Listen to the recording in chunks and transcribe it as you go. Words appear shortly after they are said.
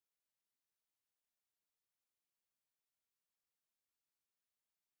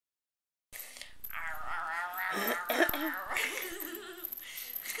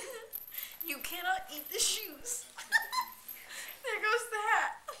You cannot eat the shoes. There goes the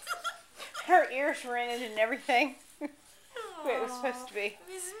hat. Her ears were in it and everything. Where it was supposed to be.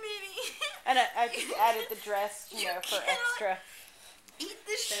 Miss Minnie. And I just added the dress, you know, for cannot extra eat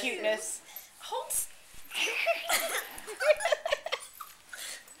the shoes. cuteness. Hold.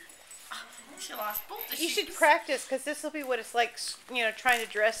 She lost both the You shoes. should practice, because this will be what it's like, you know, trying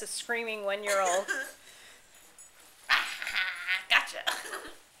to dress a screaming 1-year-old. Gotcha.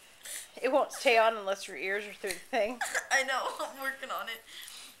 It won't stay on unless your ears are through the thing. I know. I'm working on it.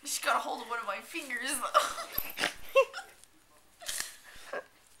 Just got a hold of one of my fingers, though.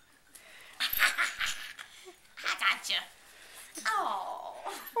 I gotcha. Oh.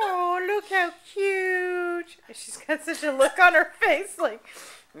 Oh, look how cute. She's got such a look on her face like,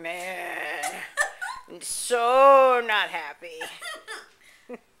 man, I'm so not happy.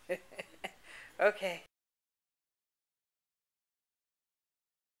 Okay.